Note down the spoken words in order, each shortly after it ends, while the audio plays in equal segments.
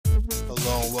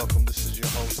Hello and welcome. This is your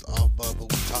host, All Bubba.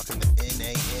 We're talking the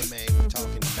NAMA. We're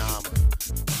talking NAMA,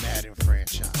 Madden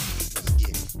franchise. Let's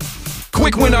get it.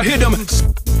 Quick when I hit them.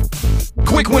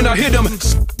 Quick when I hit them.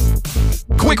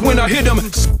 Quick when I hit them.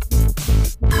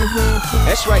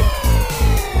 That's right.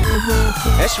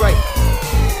 That's right.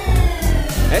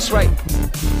 That's right.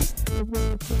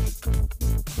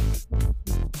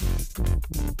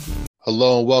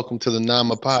 Hello and welcome to the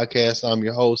NAMA podcast. I'm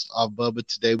your host, All Bubba.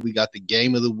 Today we got the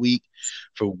game of the week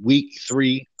for week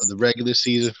 3 of the regular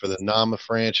season for the NAMA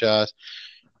franchise.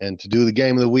 And to do the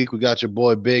game of the week, we got your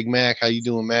boy Big Mac. How you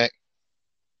doing, Mac?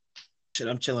 Shit,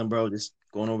 I'm chilling, bro. Just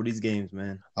going over these games,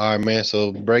 man. All right, man.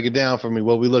 So break it down for me.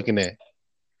 What we looking at?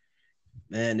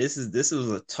 Man, this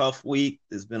is a tough week.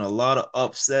 There's been a lot of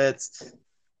upsets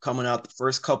coming out the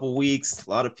first couple weeks. A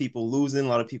lot of people losing, a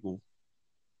lot of people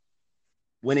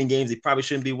winning games they probably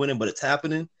shouldn't be winning, but it's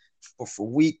happening. But for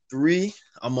week 3,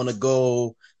 I'm gonna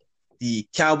go the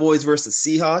Cowboys versus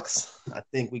Seahawks. I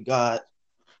think we got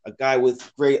a guy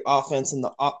with great offense in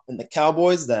the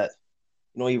Cowboys that,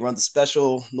 you know, he runs a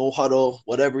special, no huddle,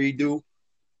 whatever he do,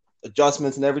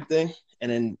 adjustments and everything.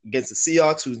 And then against the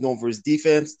Seahawks, who's known for his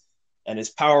defense and his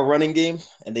power running game,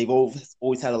 and they've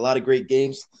always had a lot of great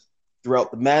games throughout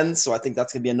the Madden. So I think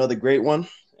that's gonna be another great one.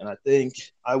 And I think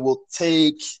I will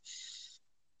take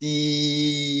I'm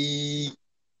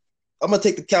going to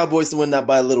take the Cowboys to win that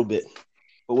by a little bit,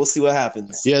 but we'll see what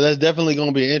happens. Yeah, that's definitely going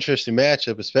to be an interesting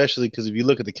matchup, especially because if you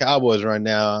look at the Cowboys right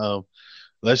now,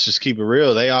 let's just keep it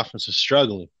real. Their offense is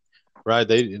struggling, right?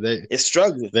 It's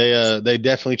struggling. They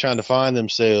definitely trying to find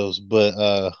themselves,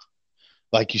 but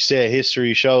like you said,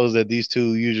 history shows that these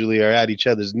two usually are at each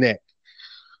other's neck.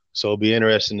 So it'll be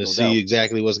interesting to see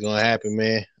exactly what's going to happen,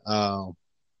 man.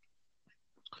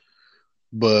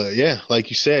 But yeah, like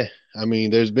you said, I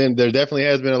mean, there definitely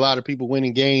has been a lot of people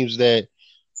winning games that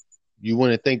you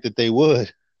wouldn't think that they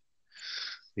would,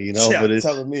 you know. Yeah, but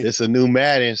it's a new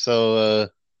Madden, so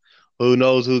who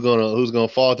knows who's gonna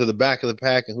fall to the back of the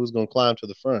pack and who's gonna climb to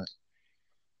the front.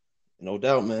 No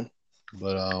doubt, man.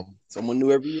 But someone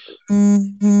new every year.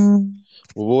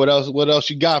 Well, what else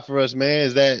you got for us,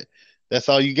 man? That's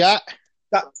all you got?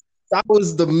 That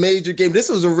was the major game. This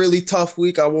was a really tough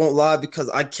week, I won't lie, because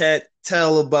I can't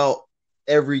tell about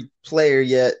every player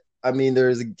yet. I mean,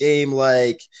 there's a game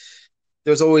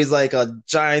there's always like a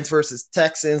Giants versus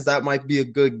Texans. That might be a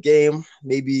good game.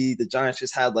 Maybe the Giants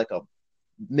just had like a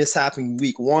mishap in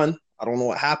week 1. I don't know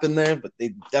what happened there, but they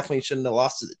definitely shouldn't have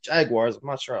lost to the Jaguars. I'm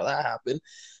not sure how that happened.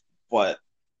 But,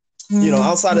 you know,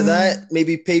 outside of that,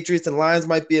 maybe Patriots and Lions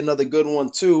might be another good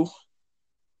one too.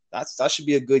 That should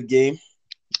be a good game.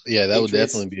 Yeah, that would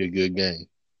definitely be a good game.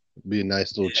 Be a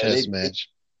nice little chess match.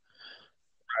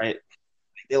 Right.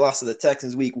 They lost to the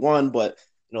Texans week 1, but,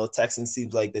 you know, the Texans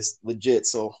seems like this legit,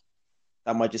 so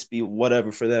that might just be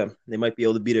whatever for them. They might be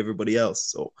able to beat everybody else.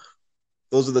 So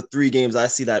those are the 3 games I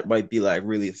see that might be like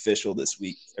really official this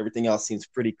week. Everything else seems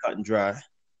pretty cut and dry.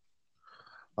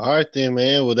 All right then,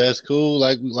 man. Well, that's cool.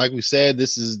 Like we said,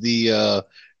 this is the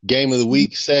Game of the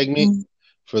Week segment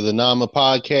for the NAMA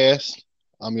podcast.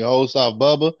 I'm your host, Al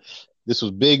Bubba. This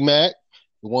was Big Mac,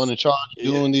 the one in charge of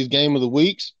doing these Game of the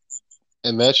Weeks.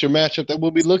 And that's your matchup that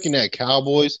we'll be looking at,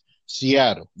 Cowboys,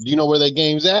 Seattle. Do you know where that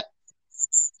game's at?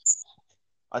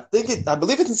 I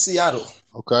believe it's in Seattle.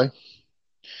 Okay.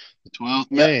 The 12th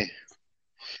man.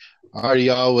 All right,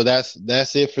 y'all. Well, that's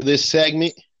it for this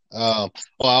segment. I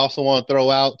also want to throw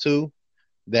out, too,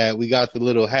 that we got the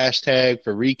little hashtag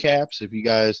for recaps. If you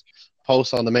guys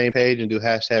post on the main page and do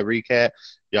hashtag recap,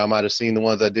 y'all might have seen the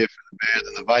ones I did for the Bears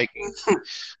and the Vikings.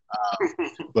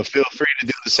 But feel free to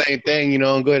do the same thing, you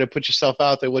know, and go ahead and put yourself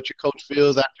out there, what your coach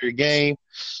feels after your game.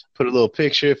 Put a little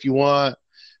picture if you want.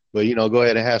 But, you know, go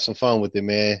ahead and have some fun with it,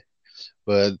 man.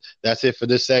 But that's it for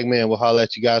this segment, and we'll holler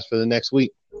at you guys for the next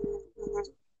week.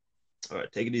 All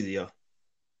right, take it easy, y'all.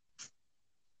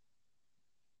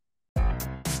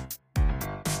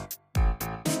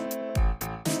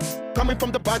 Coming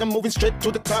from the bottom, moving straight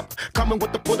to the top. Coming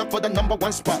with the put up for the number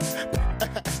 1 spot.